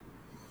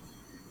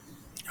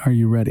Are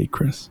you ready,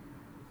 Chris?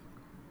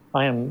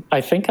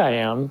 I think I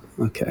am.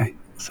 Okay,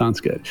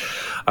 sounds good.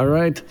 All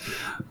right.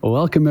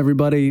 Welcome,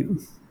 everybody.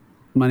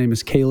 My name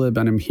is Caleb,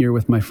 and I'm here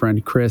with my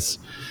friend Chris.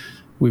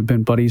 We've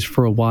been buddies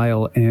for a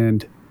while,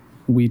 and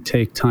we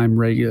take time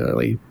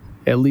regularly,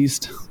 at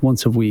least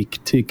once a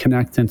week, to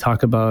connect and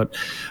talk about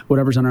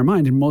whatever's on our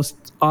mind. And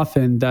most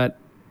often that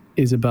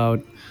is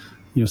about,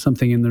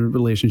 something in the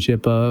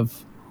relationship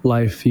of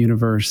life,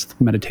 universe,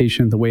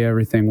 meditation, the way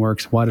everything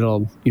works, what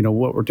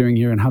we're doing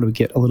here, and how do we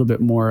get a little bit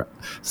more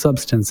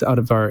substance out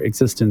of our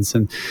existence.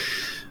 And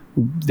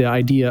the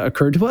idea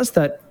occurred to us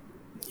that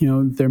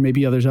there may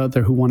be others out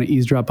there who want to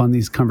eavesdrop on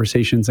these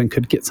conversations and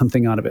could get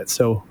something out of it.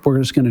 So we're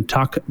just going to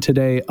talk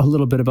today a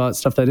little bit about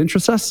stuff that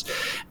interests us.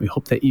 We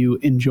hope that you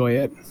enjoy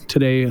it.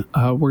 Today,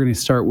 we're going to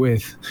start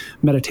with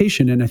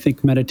meditation. And I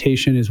think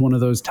meditation is one of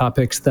those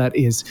topics that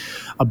is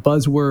a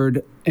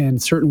buzzword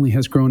and certainly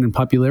has grown in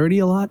popularity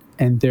a lot.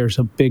 And there's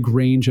a big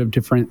range of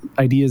different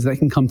ideas that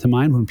can come to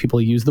mind when people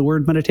use the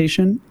word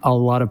meditation. A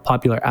lot of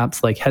popular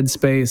apps like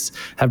Headspace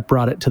have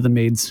brought it to the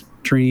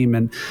mainstream,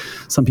 and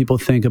some people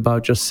think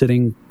about just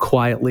sitting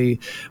quietly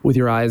with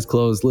your eyes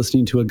closed,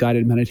 listening to a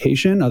guided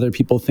meditation. Other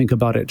people think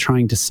about it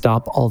trying to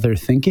stop all their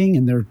thinking,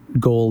 and their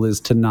goal is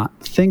to not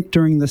think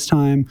during this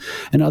time.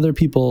 And other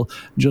people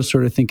just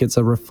sort of think it's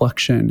a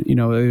reflection.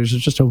 There's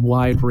just a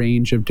wide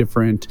range of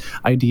different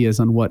ideas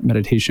on what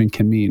meditation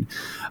can mean.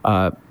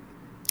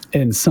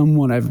 And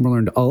someone I've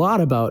learned a lot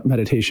about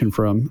meditation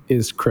from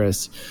is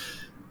Chris.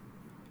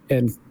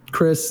 And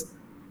Chris,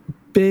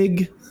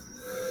 big,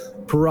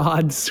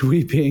 broad,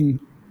 sweeping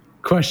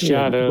question.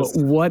 Yeah, it is.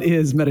 What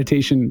is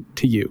meditation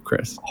to you,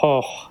 Chris?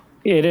 Oh,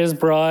 it is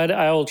broad.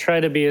 I will try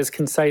to be as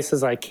concise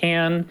as I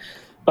can,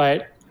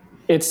 but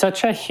it's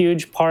such a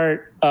huge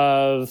part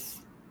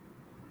of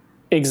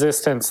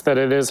existence that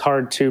it is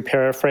hard to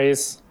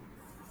paraphrase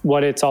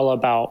what it's all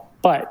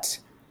about. But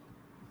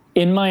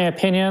in my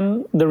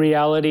opinion, the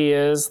reality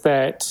is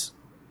that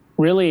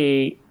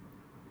really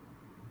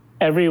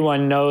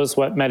everyone knows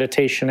what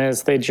meditation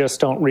is. They just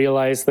don't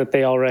realize that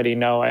they already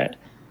know it.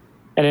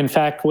 And in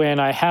fact, when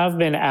I have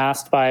been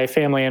asked by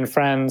family and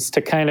friends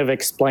to kind of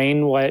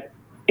explain what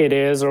it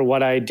is or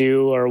what I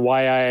do or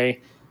why I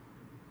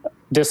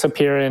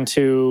disappear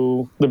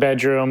into the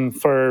bedroom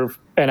for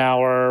an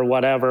hour or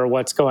whatever,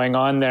 what's going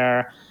on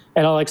there,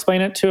 and I'll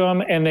explain it to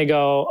them and they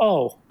go,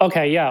 oh,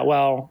 okay, yeah,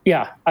 well,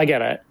 yeah, I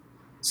get it.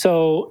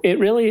 So it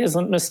really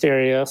isn't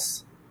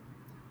mysterious.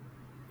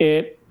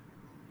 It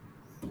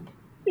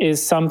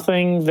is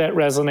something that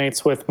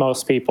resonates with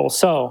most people.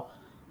 So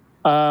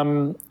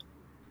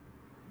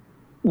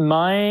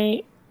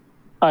my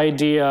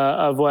idea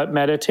of what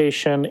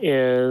meditation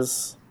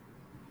is,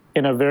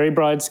 in a very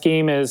broad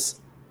scheme,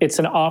 is it's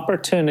an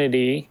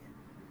opportunity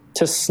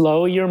to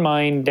slow your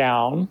mind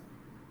down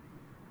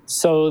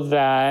so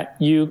that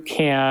you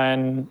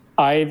can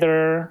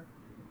either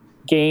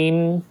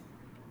gain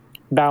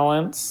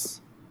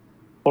balance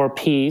or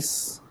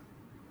peace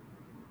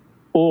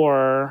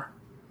or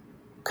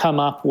come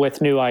up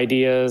with new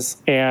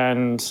ideas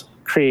and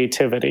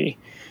creativity.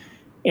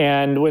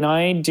 And when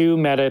I do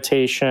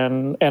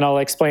meditation, and I'll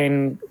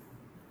explain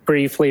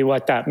briefly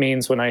what that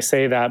means when I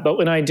say that, but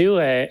when I do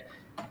it,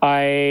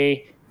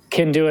 I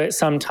can do it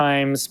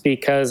sometimes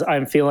because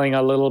I'm feeling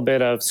a little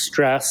bit of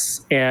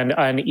stress and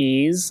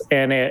unease,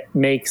 and it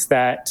makes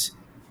that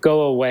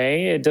go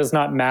away. It does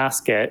not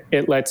mask it.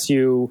 It lets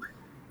you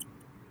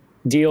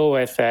deal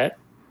with it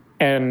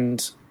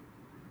and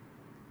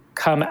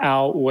come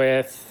out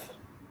with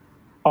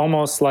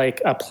almost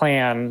like a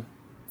plan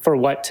for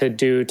what to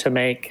do to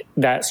make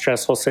that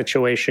stressful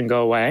situation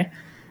go away,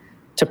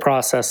 to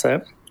process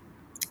it.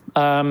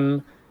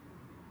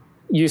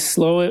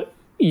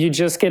 You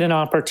just get an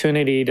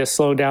opportunity to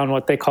slow down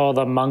what they call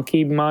the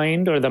monkey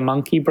mind or the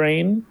monkey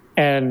brain.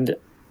 And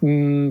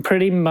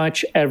pretty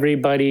much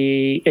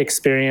everybody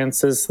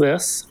experiences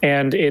this.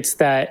 And it's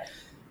that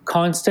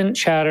constant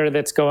chatter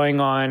that's going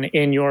on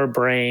in your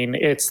brain.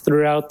 It's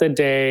throughout the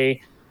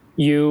day.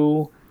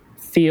 You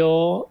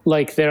feel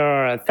like there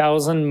are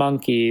 1,000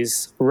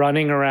 monkeys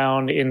running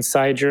around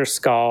inside your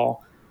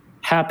skull,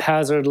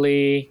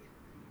 haphazardly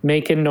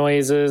making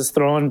noises,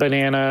 throwing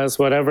bananas,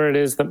 whatever it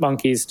is that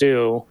monkeys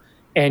do,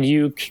 and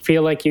you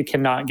feel like you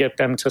cannot get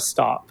them to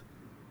stop.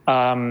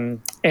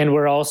 And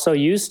we're also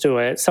used to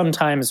it.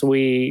 Sometimes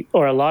a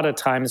lot of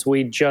times,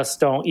 we just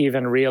don't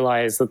even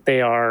realize that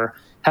they are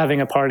having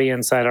a party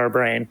inside our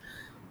brain.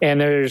 And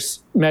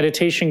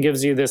meditation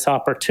gives you this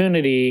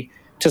opportunity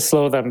to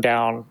slow them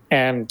down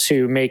and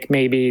to make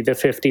maybe the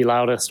 50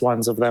 loudest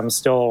ones of them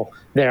still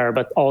there,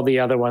 but all the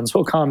other ones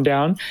will calm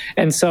down.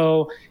 And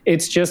so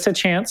it's just a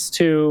chance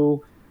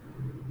to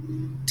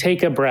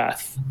take a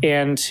breath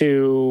and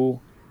to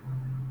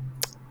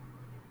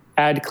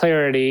add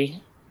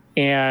clarity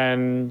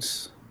and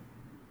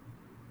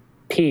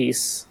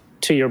peace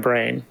to your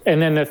brain.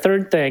 And then the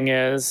third thing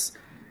is,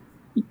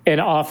 and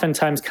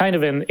oftentimes kind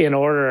of in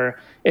order,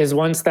 is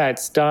once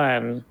that's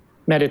done,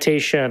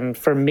 meditation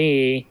for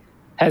me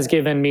has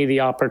given me the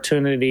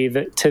opportunity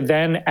to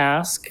then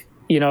ask,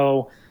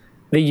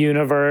 the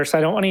universe.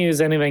 I don't want to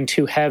use anything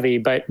too heavy,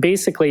 but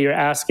basically you're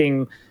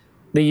asking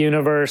the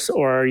universe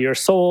or your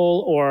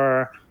soul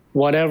or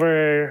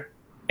whatever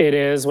it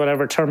is,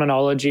 whatever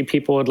terminology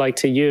people would like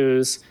to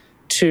use,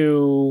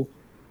 to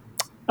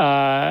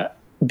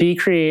be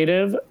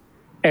creative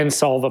and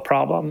solve a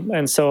problem.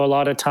 And so a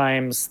lot of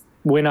times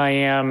when I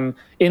am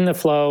in the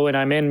flow and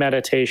I'm in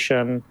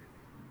meditation,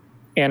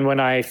 and when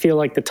I feel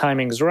like the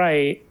timing's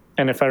right,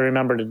 and if I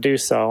remember to do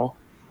so,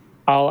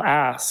 I'll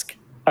ask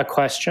a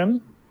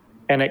question.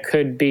 And it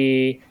could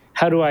be,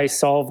 how do I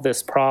solve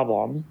this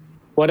problem?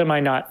 What am I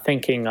not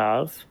thinking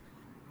of?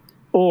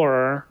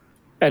 Or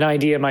an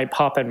idea might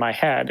pop in my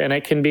head. And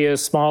it can be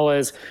as small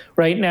as,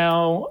 right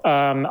now,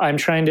 I'm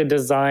trying to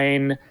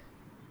design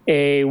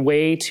a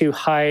way to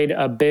hide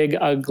a big,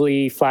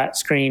 ugly, flat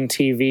screen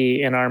TV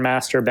in our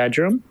master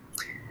bedroom.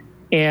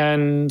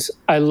 And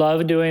I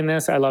love doing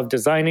this. I love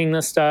designing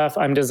this stuff.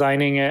 I'm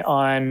designing it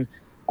on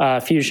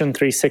Fusion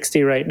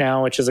 360 right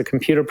now, which is a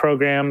computer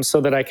program,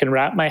 so that I can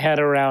wrap my head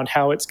around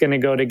how it's going to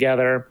go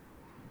together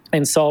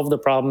and solve the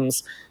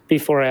problems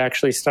before I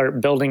actually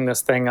start building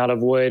this thing out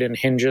of wood and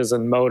hinges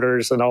and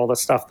motors and all the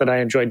stuff that I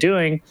enjoy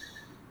doing.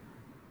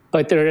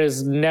 But there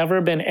has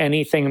never been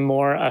anything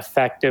more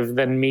effective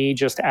than me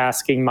just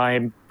asking my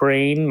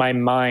brain, my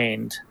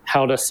mind,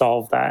 how to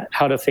solve that,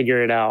 how to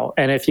figure it out.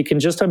 And if you can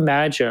just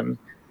imagine,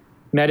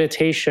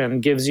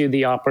 meditation gives you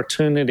the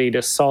opportunity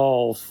to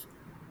solve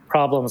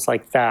problems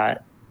like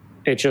that.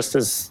 It just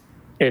is,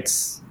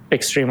 it's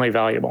extremely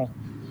valuable.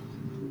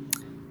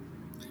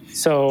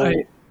 So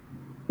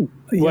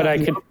go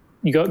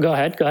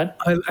ahead.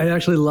 I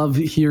actually love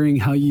hearing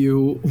how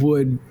you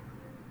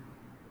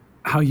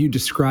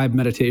describe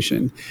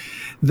meditation.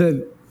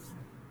 The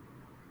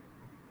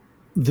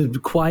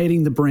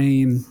quieting the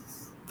brain,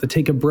 the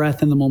take a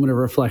breath in the moment of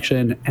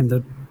reflection, and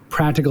the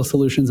practical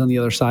solutions on the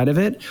other side of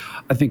it,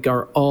 I think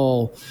are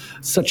all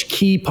such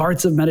key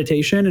parts of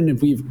meditation. And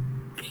if we've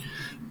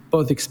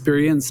both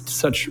experienced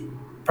such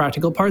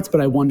practical parts, but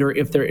I wonder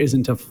if there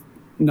isn't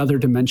another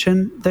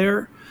dimension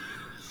there.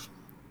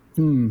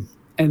 And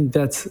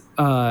that's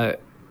in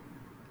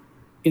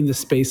the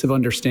space of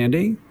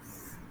understanding.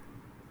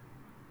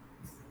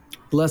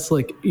 Less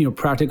like,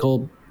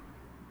 practical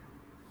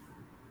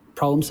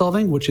problem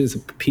solving, which is a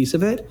piece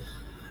of it.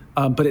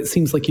 But it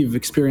seems like you've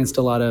experienced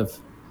a lot of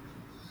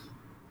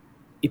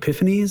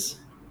epiphanies,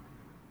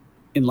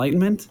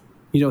 enlightenment,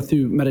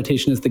 through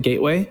meditation as the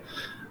gateway.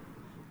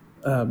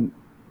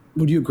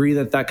 Would you agree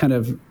that kind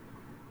of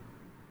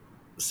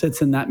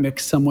sits in that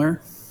mix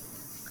somewhere?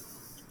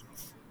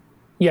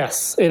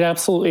 Yes, it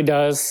absolutely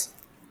does.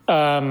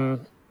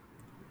 It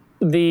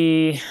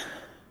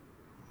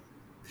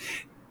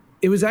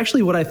was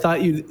actually what I thought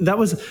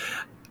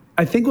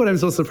I think what I'm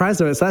so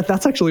surprised about is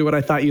that's actually what I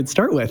thought you'd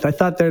start with. I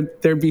thought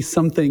there'd be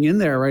something in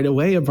there right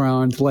away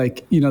around,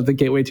 like, the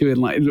gateway to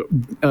enlightenment.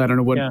 I don't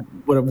know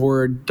what a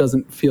word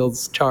doesn't feel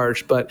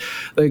charged, but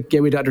the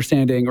gateway to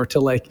understanding, or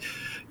to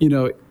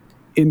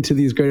into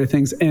these greater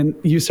things. And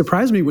you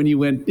surprised me when you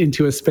went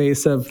into a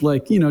space of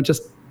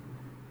just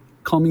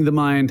calming the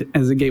mind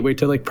as a gateway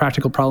to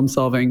practical problem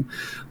solving,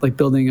 like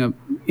building a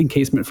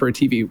encasement for a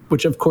TV,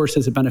 which of course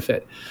is a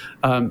benefit.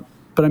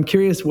 But I'm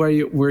curious why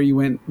you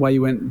went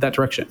that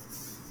direction.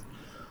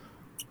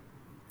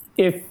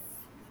 It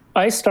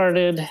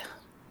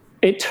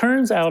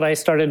turns out I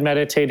started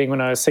meditating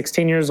when I was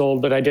 16 years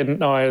old, but I didn't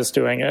know I was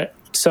doing it.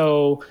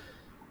 So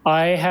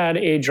I had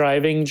a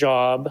driving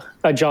job,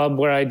 a job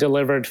where I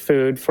delivered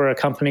food for a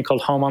company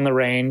called Home on the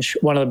Range,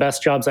 one of the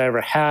best jobs I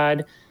ever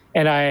had.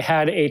 And I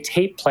had a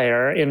tape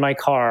player in my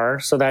car,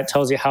 so that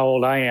tells you how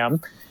old I am.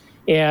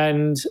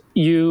 And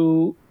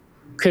you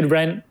could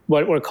rent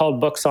what were called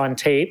books on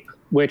tape,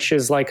 which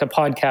is like a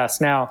podcast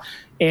now.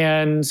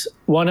 And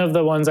one of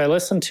the ones I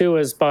listened to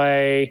is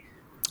by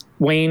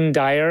Wayne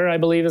Dyer, I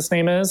believe his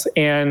name is.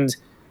 And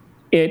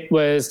it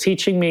was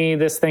teaching me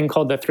this thing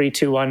called the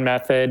 3-2-1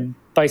 method.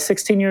 By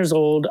 16 years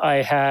old,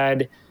 I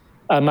had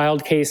a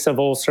mild case of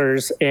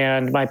ulcers,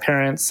 and my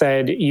parents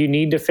said, you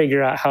need to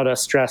figure out how to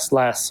stress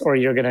less, or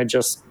you're going to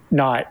just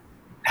not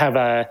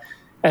have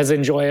as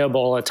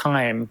enjoyable a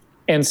time.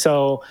 And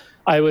so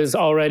I was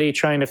already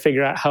trying to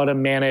figure out how to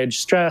manage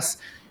stress.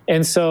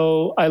 And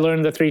so I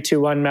learned the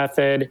 3-2-1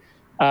 method.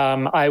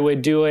 I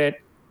would do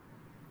it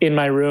in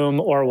my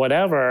room or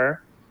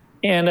whatever.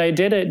 And I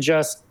did it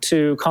just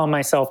to calm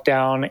myself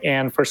down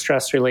and for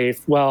stress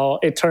relief. Well,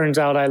 it turns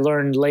out I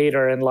learned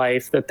later in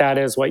life that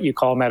is what you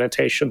call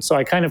meditation. So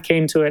I kind of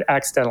came to it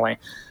accidentally.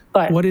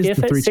 But what is the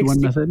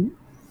 3-2-1 method?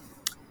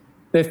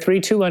 The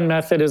 3-2-1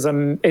 method is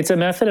it's a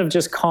method of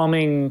just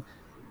calming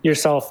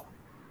yourself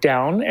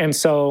down. And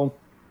so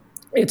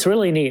it's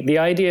really neat. The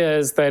idea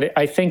is that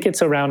I think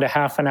it's around a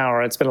half an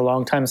hour. It's been a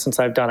long time since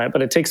I've done it,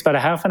 but it takes about a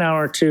half an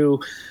hour to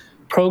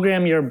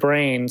program your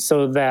brain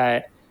so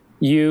that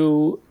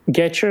you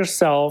get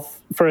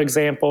yourself, for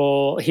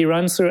example, he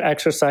runs through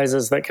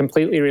exercises that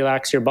completely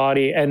relax your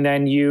body, and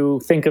then you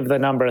think of the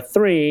number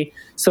 3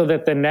 so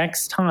that the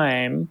next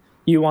time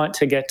you want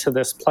to get to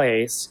this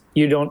place,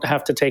 you don't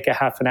have to take a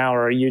half an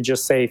hour. You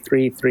just say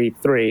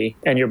 3-3-3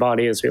 and your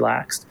body is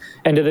relaxed.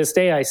 And to this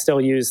day, I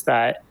still use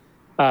that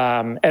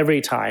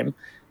every time.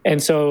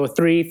 And so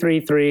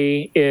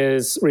 3-3-3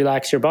 is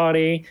relax your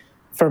body.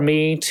 For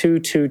me,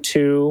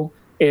 2-2-2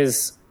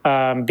 is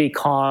be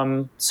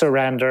calm,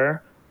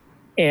 surrender.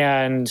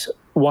 And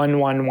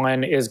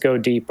 1-1-1 is go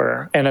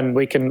deeper. And then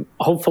we can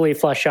hopefully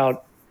flesh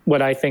out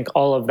what I think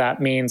all of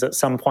that means at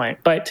some point.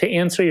 But to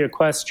answer your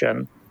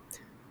question,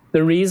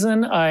 the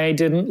reason I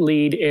didn't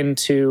lead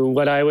into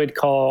what I would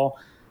call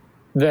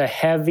the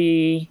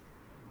heavy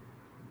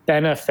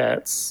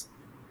benefits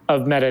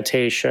of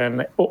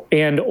meditation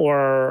and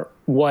or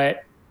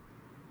what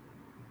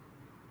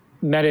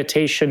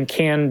meditation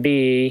can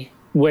be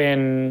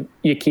when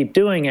you keep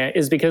doing it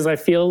is because I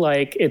feel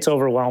like it's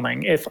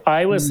overwhelming. If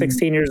I was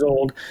 16 years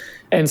old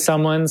and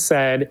someone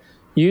said,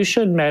 you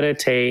should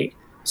meditate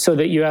so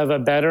that you have a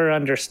better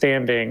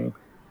understanding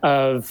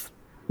of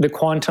the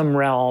quantum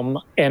realm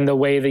and the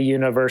way the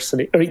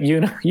university,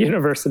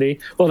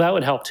 well, that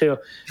would help too.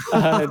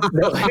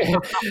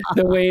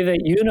 The way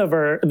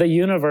that the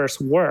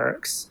universe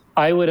works,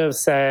 I would have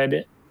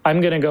said, I'm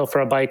going to go for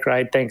a bike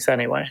ride. Thanks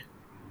anyway.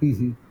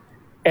 Mm-hmm.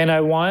 And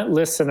I want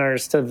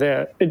listeners of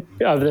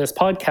this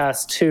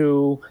podcast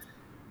to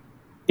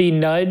be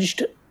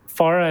nudged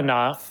far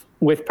enough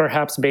with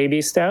perhaps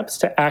baby steps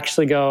to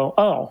actually go,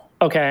 oh,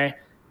 okay,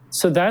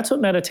 so that's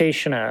what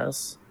meditation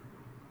is.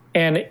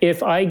 And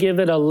if I give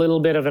it a little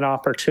bit of an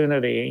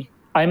opportunity,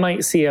 I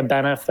might see a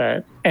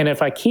benefit. And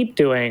if I keep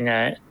doing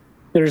it,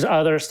 there's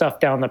other stuff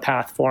down the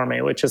path for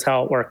me, which is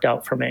how it worked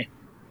out for me.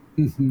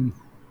 Mm-hmm.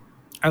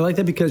 I like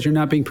that because you're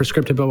not being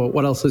prescriptive about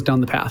what else is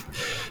down the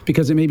path,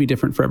 because it may be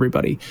different for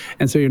everybody.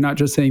 And so you're not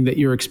just saying that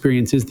your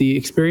experience is the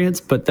experience,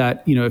 but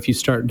that, if you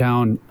start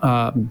down,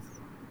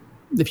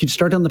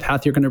 the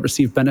path, you're going to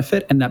receive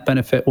benefit, and that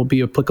benefit will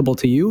be applicable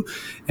to you,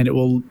 and it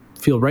will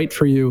feel right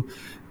for you.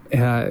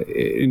 And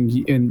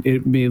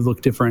it may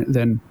look different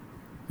than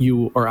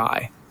you or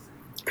I.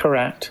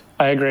 Correct.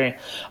 I agree.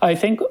 I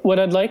think what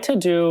I'd like to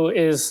do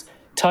is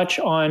touch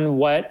on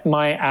what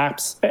my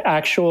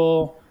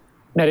actual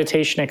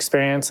meditation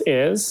experience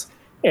is,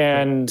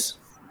 and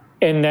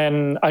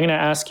then I'm going to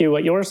ask you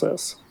what yours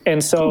is.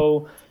 And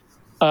so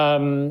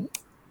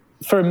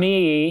for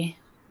me,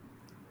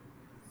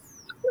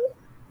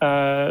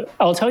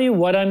 I'll tell you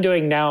what I'm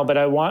doing now, but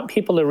I want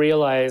people to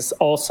realize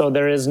also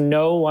there is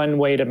no one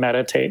way to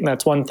meditate. And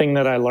that's one thing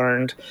that I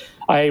learned.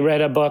 I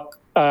read a book,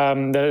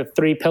 The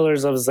 3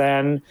 Pillars of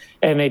Zen,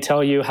 and they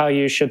tell you how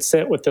you should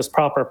sit with this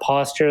proper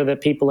posture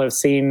that people have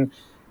seen,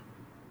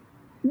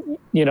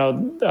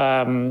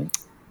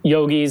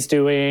 yogis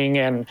doing,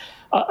 and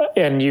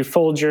you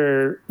fold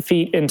your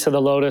feet into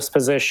the lotus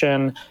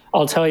position.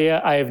 I'll tell you,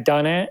 I've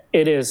done it.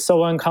 It is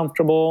so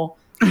uncomfortable.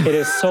 It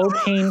is so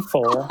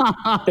painful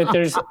that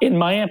there's, in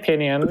my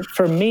opinion,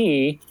 for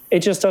me, it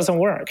just doesn't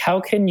work. How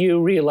can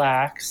you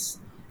relax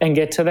and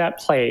get to that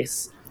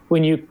place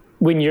when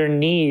your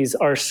knees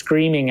are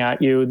screaming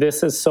at you,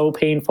 this is so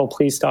painful,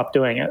 please stop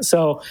doing it?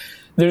 So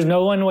there's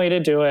no one way to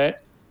do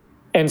it.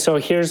 And so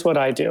here's what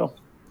I do.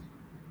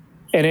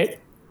 And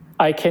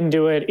I can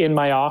do it in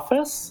my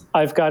office.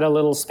 I've got a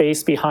little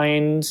space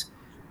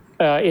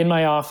in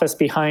my office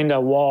behind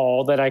a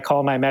wall that I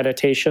call my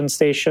meditation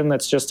station.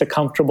 That's just a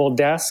comfortable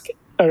desk,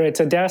 or it's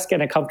a desk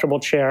and a comfortable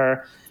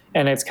chair,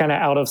 and it's kind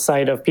of out of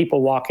sight of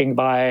people walking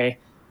by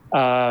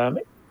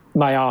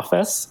my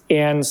office.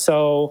 And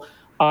so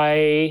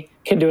I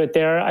can do it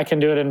there. I can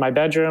do it in my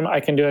bedroom. I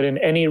can do it in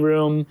any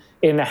room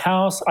in the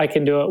house. I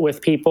can do it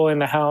with people in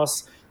the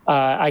house.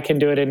 I can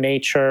do it in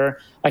nature.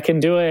 I can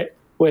do it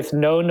with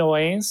no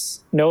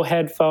noise, no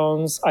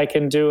headphones. I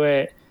can do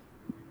it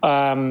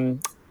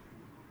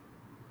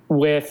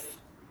with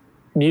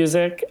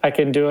music. I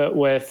can do it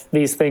with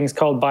these things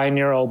called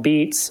binaural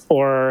beats,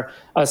 or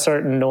a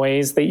certain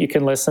noise that you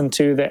can listen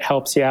to that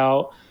helps you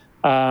out.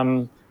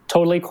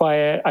 Totally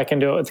quiet. I can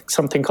do it with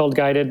something called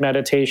guided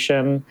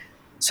meditation.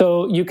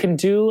 So you can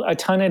do a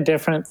ton of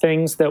different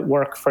things that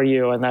work for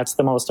you. And that's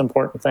the most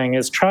important thing,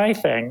 is try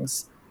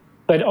things,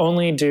 but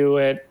only do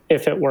it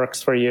if it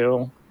works for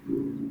you.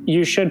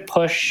 You should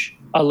push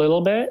a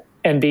little bit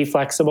and be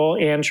flexible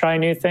and try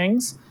new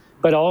things,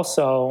 but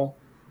also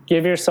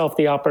give yourself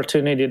the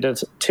opportunity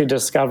to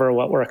discover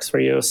what works for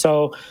you.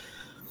 So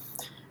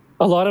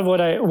a lot of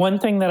one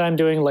thing that I'm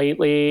doing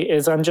lately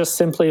is I'm just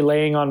simply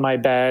laying on my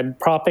bed,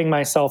 propping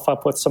myself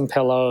up with some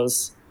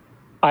pillows.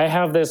 I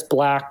have this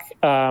black,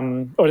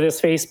 or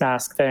this face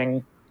mask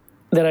thing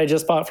that I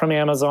just bought from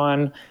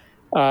Amazon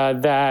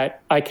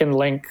that I can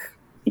link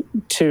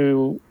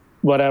to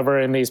whatever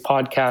in these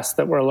podcasts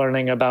that we're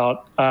learning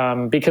about,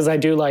 because I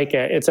do like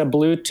it. It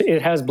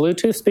has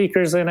Bluetooth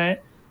speakers in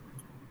it,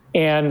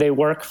 and they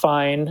work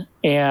fine,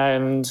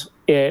 and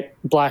it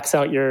blacks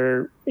out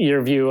your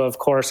view, of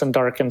course, and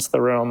darkens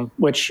the room,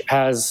 which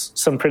has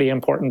some pretty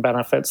important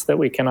benefits that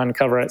we can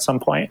uncover at some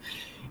point.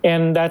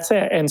 And that's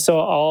it. And so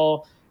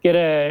I'll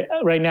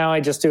right now I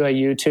just do a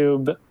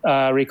YouTube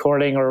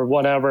recording or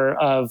whatever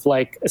of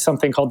like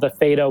something called the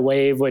theta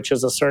wave, which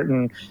is a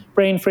certain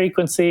brain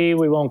frequency.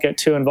 We won't get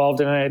too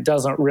involved in it. It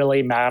doesn't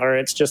really matter.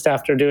 It's just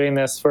after doing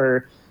this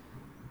for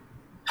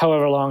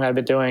however long I've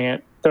been doing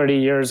it, 30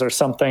 years or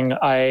something,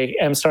 I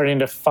am starting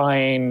to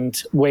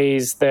find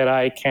ways that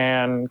I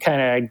can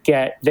kind of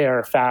get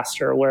there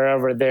faster.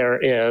 Wherever there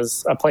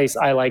is a place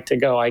I like to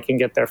go, I can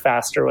get there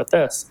faster with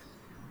this.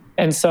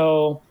 And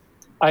so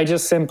I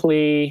just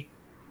simply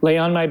lay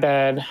on my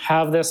bed,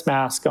 have this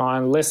mask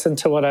on, listen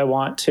to what I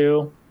want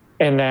to,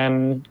 and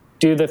then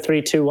do the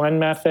 3-2-1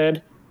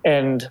 method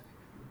and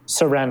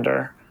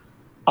surrender.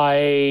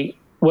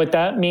 What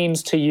that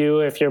means to you,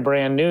 if you're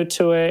brand new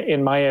to it,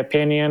 in my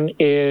opinion,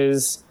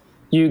 is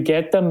you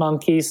get the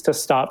monkeys to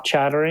stop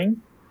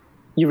chattering,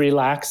 you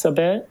relax a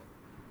bit,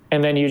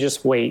 and then you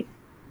just wait.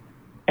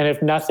 And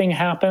if nothing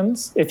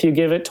happens, if you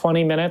give it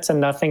 20 minutes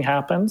and nothing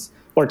happens,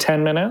 or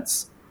 10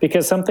 minutes,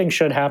 because something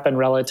should happen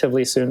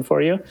relatively soon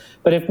for you.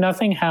 But if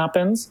nothing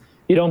happens,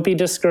 you don't be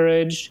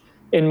discouraged.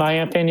 In my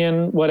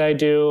opinion, what I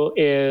do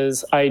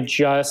is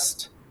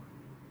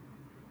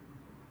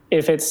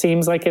if it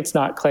seems like it's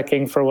not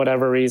clicking for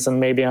whatever reason,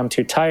 maybe I'm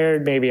too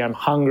tired, maybe I'm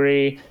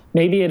hungry,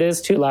 maybe it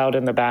is too loud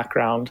in the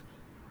background,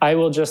 I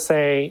will just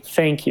say,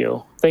 thank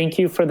you. Thank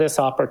you for this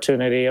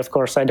opportunity. Of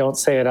course, I don't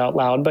say it out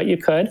loud, but you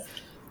could.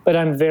 But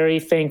I'm very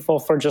thankful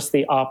for just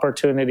the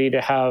opportunity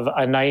to have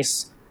a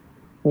nice,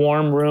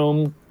 warm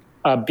room,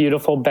 a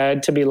beautiful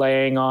bed to be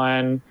laying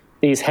on,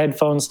 these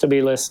headphones to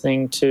be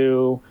listening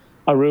to,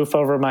 a roof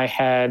over my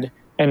head,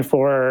 and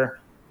for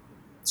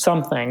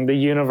something, the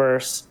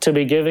universe, to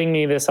be giving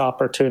me this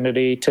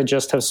opportunity to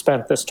just have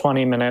spent this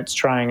 20 minutes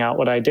trying out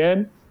what I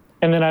did.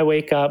 And then I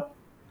wake up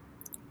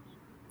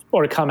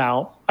or come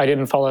out. I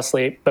didn't fall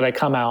asleep, but I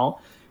come out,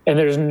 and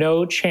there's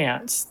no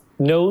chance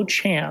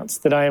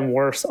that I am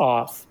worse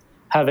off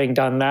having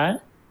done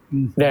that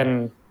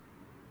than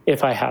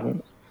if I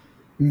hadn't.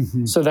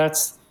 Mm-hmm. So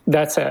that's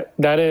it.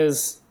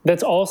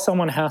 That's all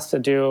someone has to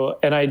do.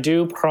 And I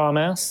do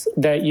promise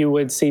that you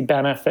would see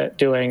benefit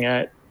doing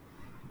it.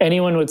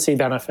 Anyone would see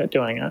benefit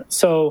doing it.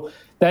 So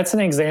that's an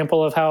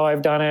example of how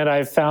I've done it.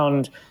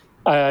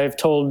 I've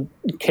told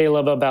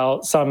Caleb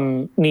about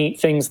some neat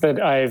things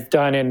that I've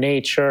done in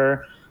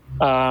nature.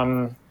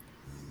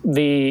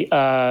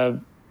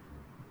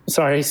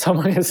 Sorry,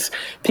 someone is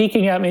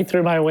peeking at me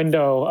through my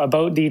window, a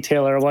boat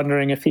detailer,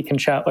 wondering if he can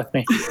chat with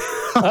me.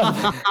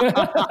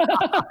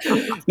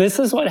 This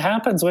is what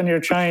happens when you're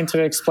trying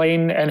to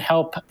explain and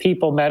help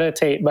people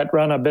meditate, but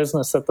run a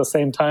business at the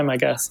same time, I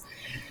guess.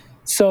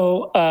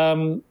 So,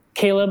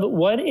 Caleb,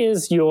 what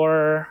is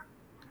your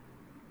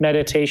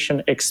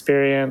meditation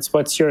experience?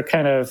 What's your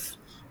kind of,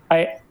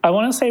 I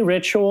want to say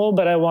ritual,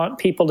 but I want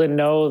people to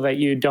know that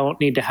you don't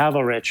need to have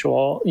a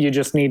ritual. You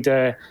just need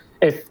to,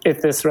 if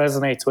this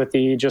resonates with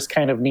you, you just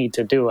kind of need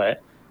to do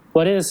it.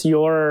 What is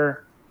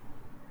your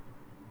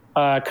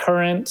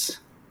current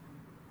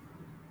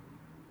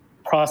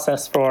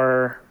process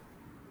for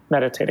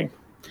meditating?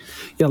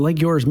 Yeah, like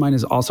yours, mine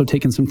has also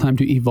taken some time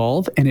to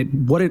evolve.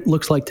 And what it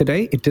looks like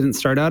today, it didn't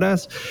start out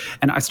as.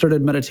 And I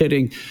started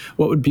meditating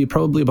what would be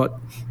probably about,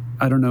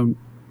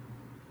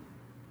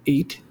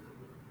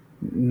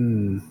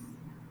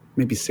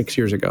 maybe 6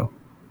 years ago.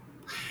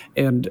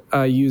 And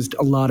I used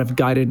a lot of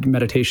guided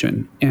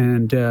meditation.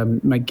 And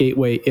my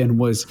gateway in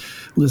was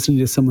listening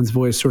to someone's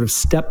voice sort of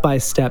step by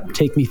step,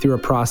 take me through a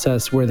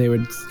process where they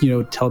would,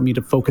 tell me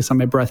to focus on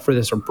my breath for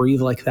this or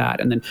breathe like that.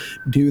 And then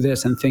do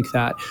this and think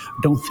that,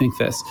 don't think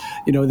this.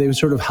 They would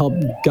sort of help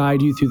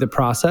guide you through the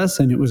process.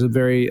 And it was a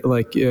very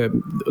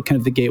kind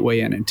of the gateway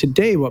in. And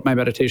today what my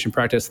meditation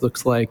practice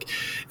looks like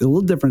is a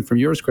little different from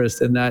yours, Chris,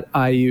 in that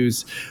I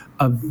use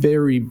a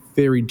very,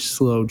 very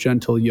slow,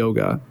 gentle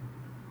yoga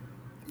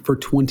for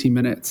 20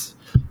 minutes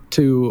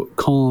to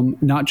calm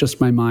not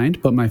just my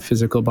mind, but my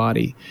physical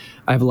body.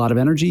 I have a lot of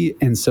energy.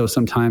 And so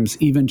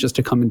sometimes even just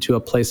to come into a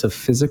place of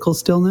physical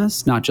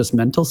stillness, not just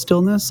mental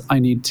stillness, I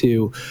need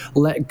to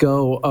let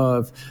go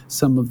of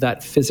some of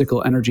that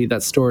physical energy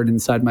that's stored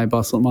inside my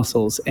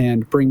muscles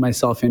and bring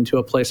myself into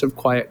a place of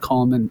quiet,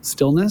 calm, and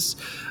stillness.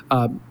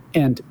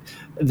 And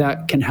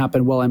that can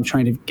happen while I'm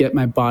trying to get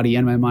my body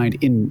and my mind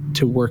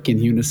to work in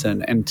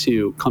unison and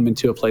to come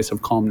into a place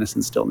of calmness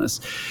and stillness.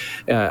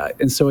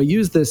 And so I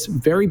use this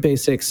very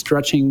basic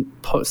stretching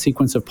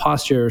sequence of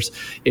postures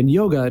in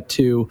yoga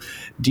to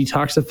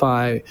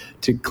detoxify,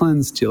 to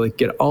cleanse, to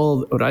get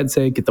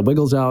the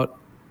wiggles out.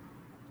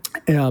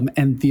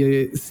 And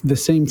the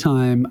same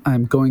time,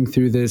 I'm going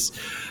through this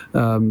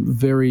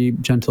very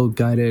gentle,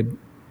 guided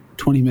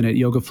 20-minute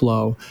yoga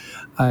flow.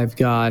 I've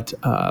got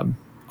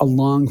a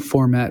long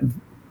format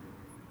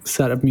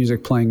set of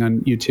music playing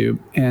on YouTube.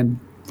 And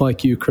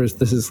like you, Chris,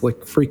 this is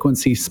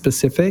frequency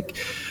specific.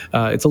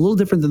 It's a little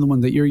different than the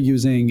one that you're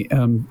using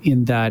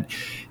in that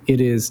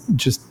it is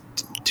just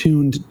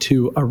tuned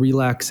to a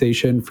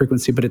relaxation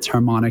frequency, but it's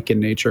harmonic in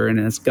nature, and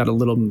it's got a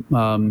little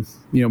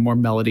more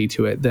melody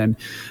to it than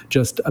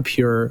just a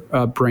pure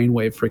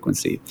brainwave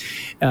frequency.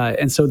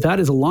 And so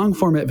that is a long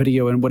format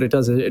video, and what it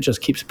does is it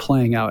just keeps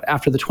playing out.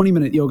 After the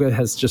 20-minute yoga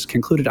has just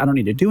concluded, I don't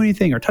need to do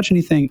anything or touch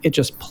anything. It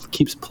just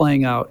keeps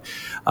playing out.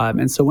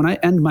 And so when I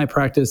end my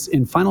practice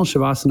in Final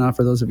Shavasana,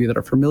 for those of you that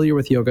are familiar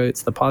with yoga,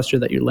 it's the posture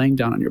that you're laying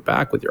down on your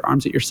back with your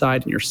arms at your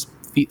side and your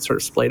feet sort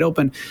of splayed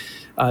open.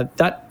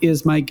 That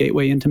is my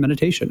gateway into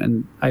meditation,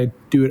 and I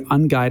do it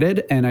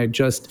unguided, and I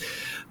just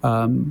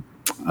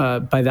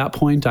by that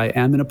point I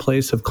am in a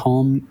place of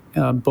calm,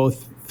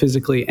 both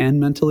physically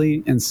and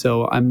mentally, and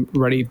so I'm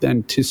ready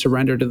then to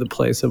surrender to the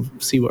place of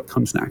see what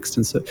comes next.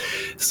 And so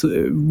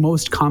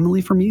most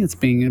commonly for me, it's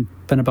been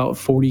about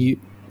 30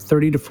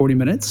 to 40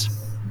 minutes.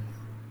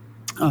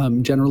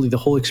 Generally, the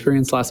whole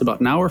experience lasts about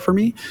an hour for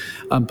me,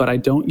 but I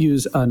don't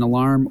use an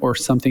alarm or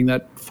something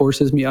that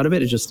forces me out of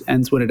it. It just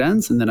ends when it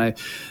ends, and then I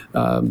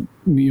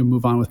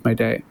move on with my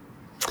day.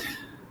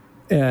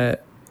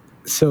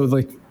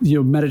 So,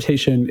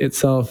 meditation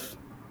itself,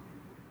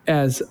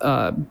 as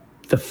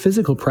the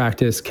physical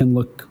practice, can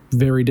look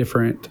very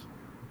different,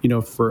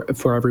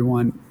 for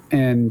everyone.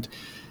 And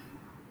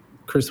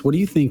Chris, what do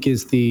you think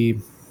is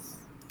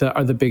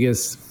are the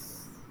biggest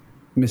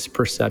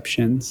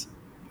misperceptions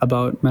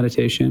about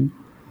meditation,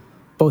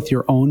 both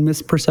your own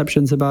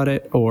misperceptions about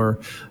it or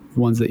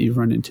ones that you've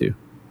run into?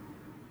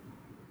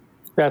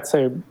 That's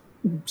a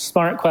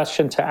smart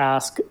question to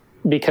ask,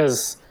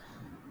 because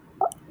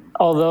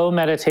although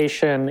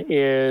meditation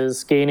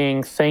is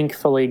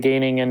thankfully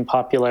gaining in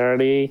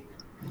popularity,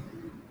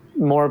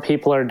 more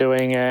people are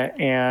doing it,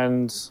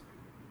 and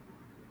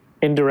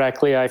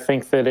indirectly, I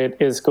think that it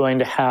is going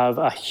to have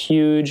a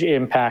huge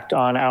impact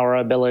on our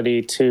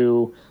ability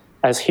to,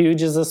 as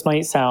huge as this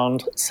might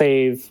sound,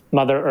 save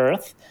Mother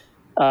Earth,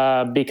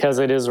 because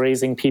it is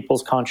raising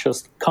people's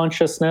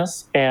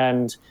consciousness.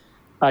 And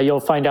you'll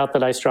find out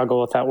that I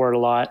struggle with that word a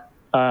lot,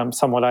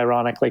 somewhat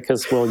ironically,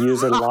 because we'll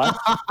use it a lot.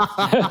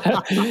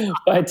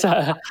 But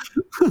should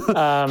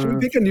we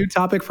pick a new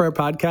topic for our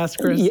podcast,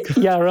 Chris?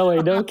 Yeah,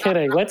 really, no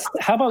kidding.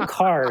 How about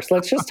cars?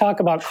 Let's just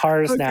talk about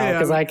cars now,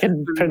 because I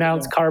can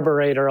pronounce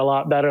carburetor a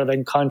lot better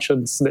than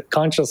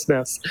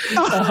consciousness.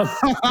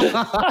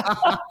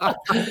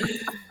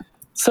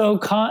 So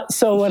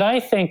what I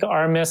think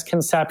are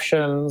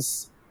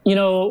misconceptions,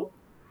 I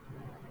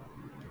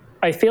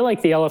feel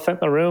like the elephant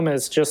in the room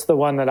is just the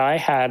one that I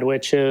had,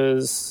 which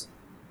is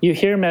you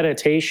hear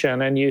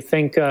meditation and you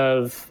think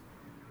of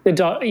the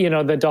Dalai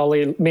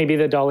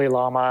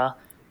Lama.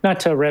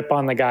 Not to rip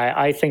on the guy,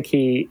 I think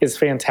he is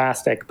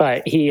fantastic,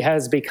 but he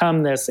has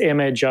become this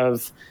image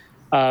of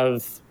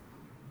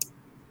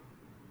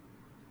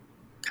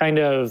kind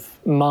of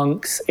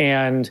monks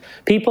and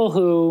people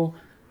who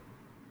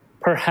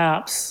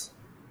perhaps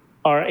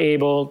are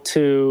able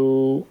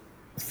to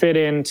fit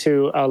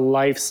into a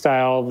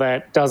lifestyle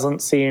that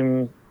doesn't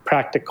seem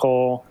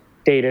practical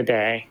day to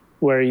day,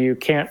 where you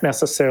can't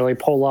necessarily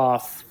pull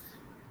off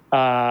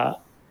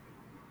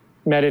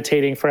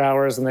meditating for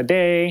hours in the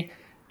day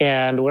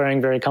and wearing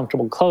very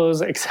comfortable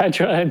clothes,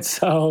 etc. And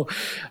so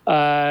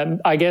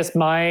I guess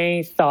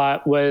my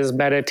thought was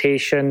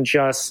meditation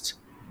just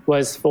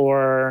was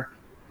for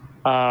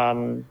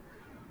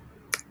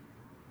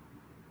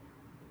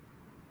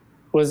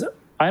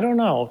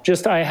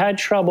I had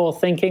trouble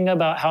thinking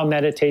about how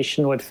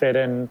meditation would fit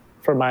in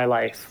for my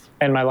life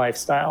and my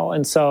lifestyle.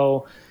 And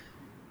so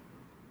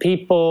the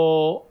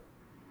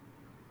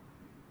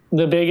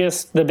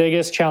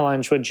biggest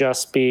challenge would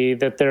just be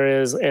that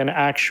there is an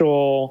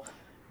actual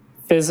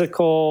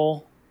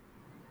physical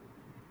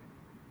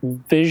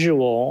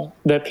visual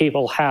that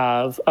people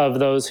have of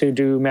those who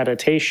do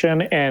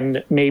meditation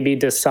and maybe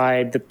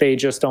decide that they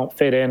just don't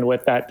fit in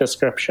with that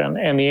description.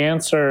 And the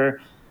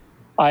answer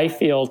I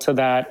feel to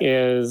that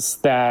is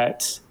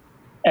that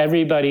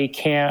everybody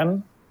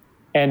can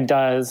and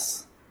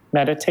does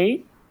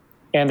meditate,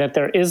 and that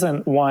there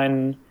isn't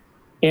one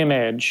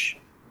image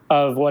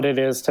of what it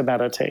is to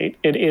meditate.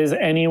 It is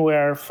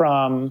anywhere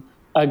from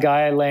a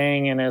guy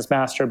laying in his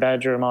master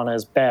bedroom on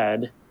his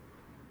bed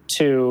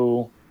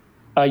to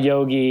a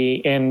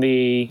yogi in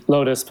the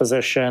lotus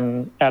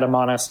position at a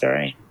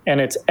monastery.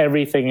 And it's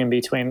everything in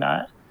between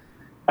that.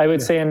 I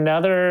would say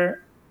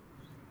another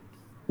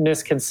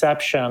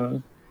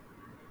misconception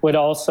would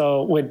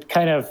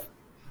kind of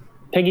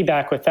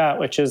piggyback with that,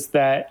 which is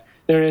that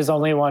there is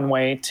only one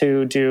way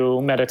to do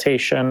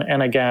meditation.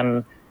 And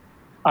again,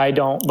 I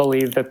don't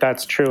believe that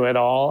that's true at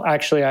all.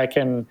 Actually, I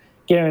can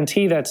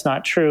guarantee that's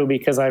not true,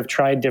 because I've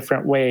tried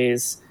different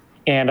ways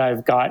and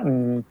I've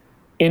gotten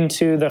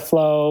into the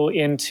flow,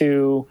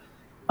 Caleb,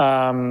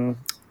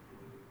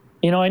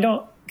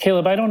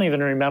 I don't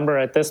even remember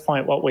at this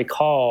point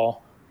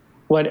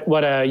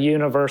what a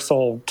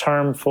universal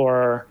term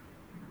for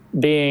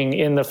being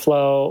in the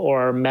flow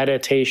or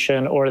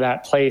meditation or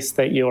that place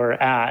that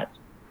you're at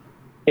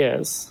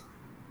is.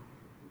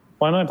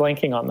 Why am I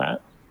blanking on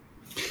that?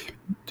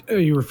 Are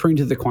you referring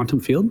to the quantum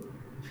field?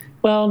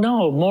 Well,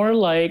 no, more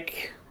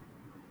like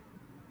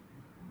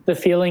the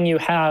feeling you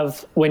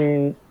have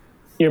when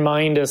your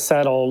mind is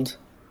settled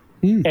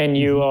and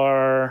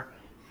you're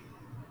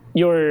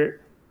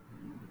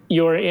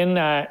in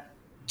that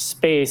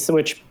space,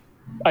 which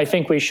I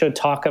think we should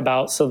talk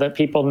about so that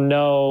people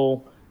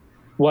know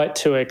what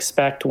to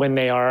expect when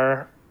they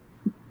are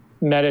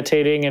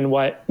meditating and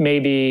what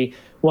maybe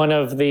one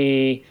of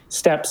the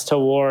steps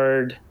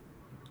toward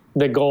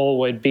the goal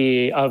would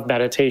be of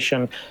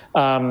meditation.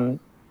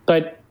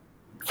 But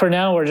for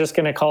now, we're just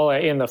going to call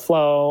it in the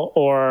flow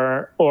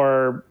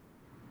or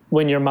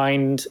when your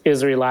mind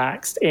is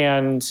relaxed.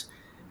 And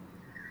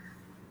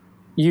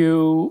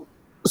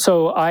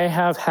so I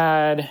have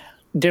had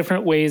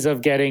different ways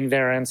of getting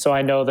there. And so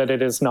I know that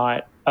it is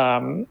not,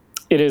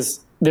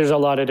 there's a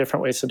lot of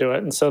different ways to do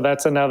it. And so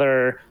that's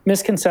another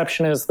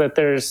misconception, is that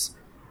there's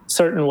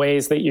certain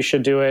ways that you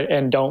should do it,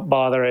 and don't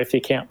bother if you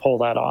can't pull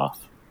that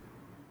off.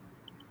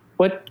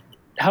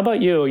 How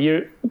about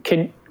you?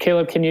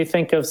 Caleb, can you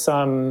think of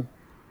some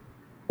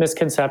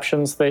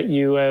misconceptions that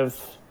you have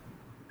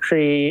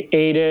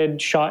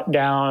created, shot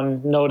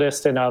down,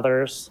 noticed in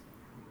others?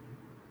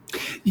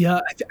 Yeah,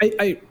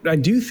 I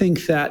do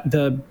think that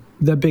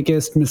the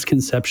biggest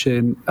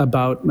misconception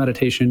about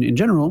meditation in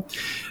general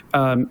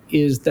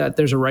is that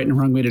there's a right and a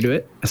wrong way to do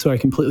it. So I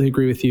completely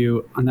agree with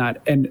you on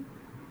that. And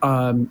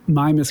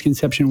my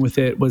misconception with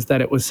it was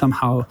that it was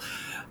somehow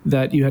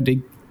that you had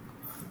to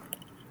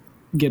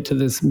get to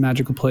this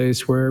magical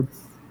place where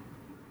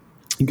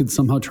you could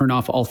somehow turn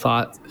off all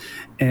thought,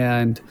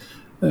 and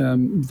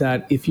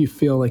that if you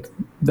feel like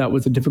that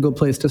was a difficult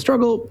place to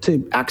struggle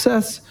to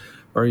access,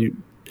 or you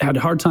had a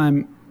hard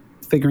time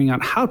figuring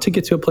out how to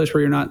get to a place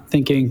where you're not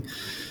thinking,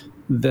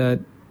 that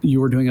you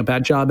were doing a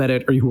bad job at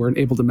it, or you weren't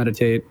able to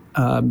meditate.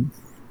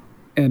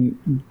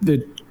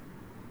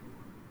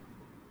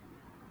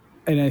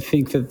 And I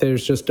think that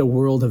there's just a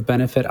world of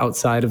benefit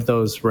outside of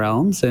those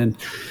realms, and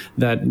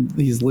that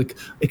these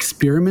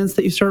experiments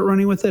that you start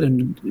running with it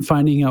and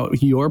finding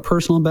out your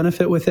personal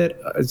benefit with it,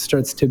 it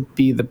starts to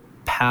be the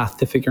path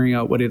to figuring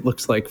out what it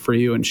looks like for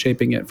you and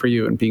shaping it for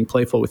you and being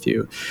playful with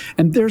you.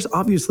 And there's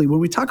obviously,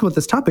 when we talk about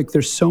this topic,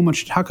 there's so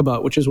much to talk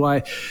about, which is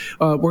why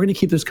we're going to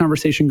keep this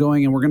conversation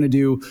going, and we're going to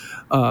do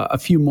a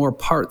few more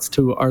parts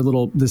to our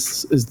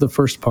this is the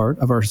first part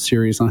of our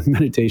series on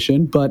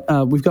meditation, but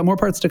we've got more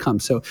parts to come.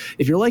 So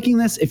if you're liking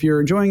this, if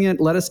you're enjoying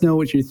it, let us know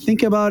what you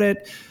think about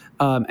it,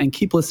 and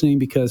keep listening,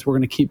 because we're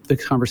going to keep the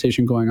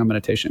conversation going on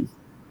meditation.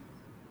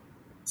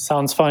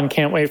 Sounds fun.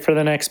 Can't wait for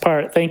the next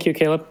part. Thank you,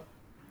 Caleb.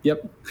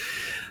 Yep.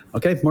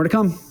 Okay, more to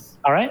come.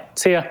 All right.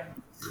 See ya.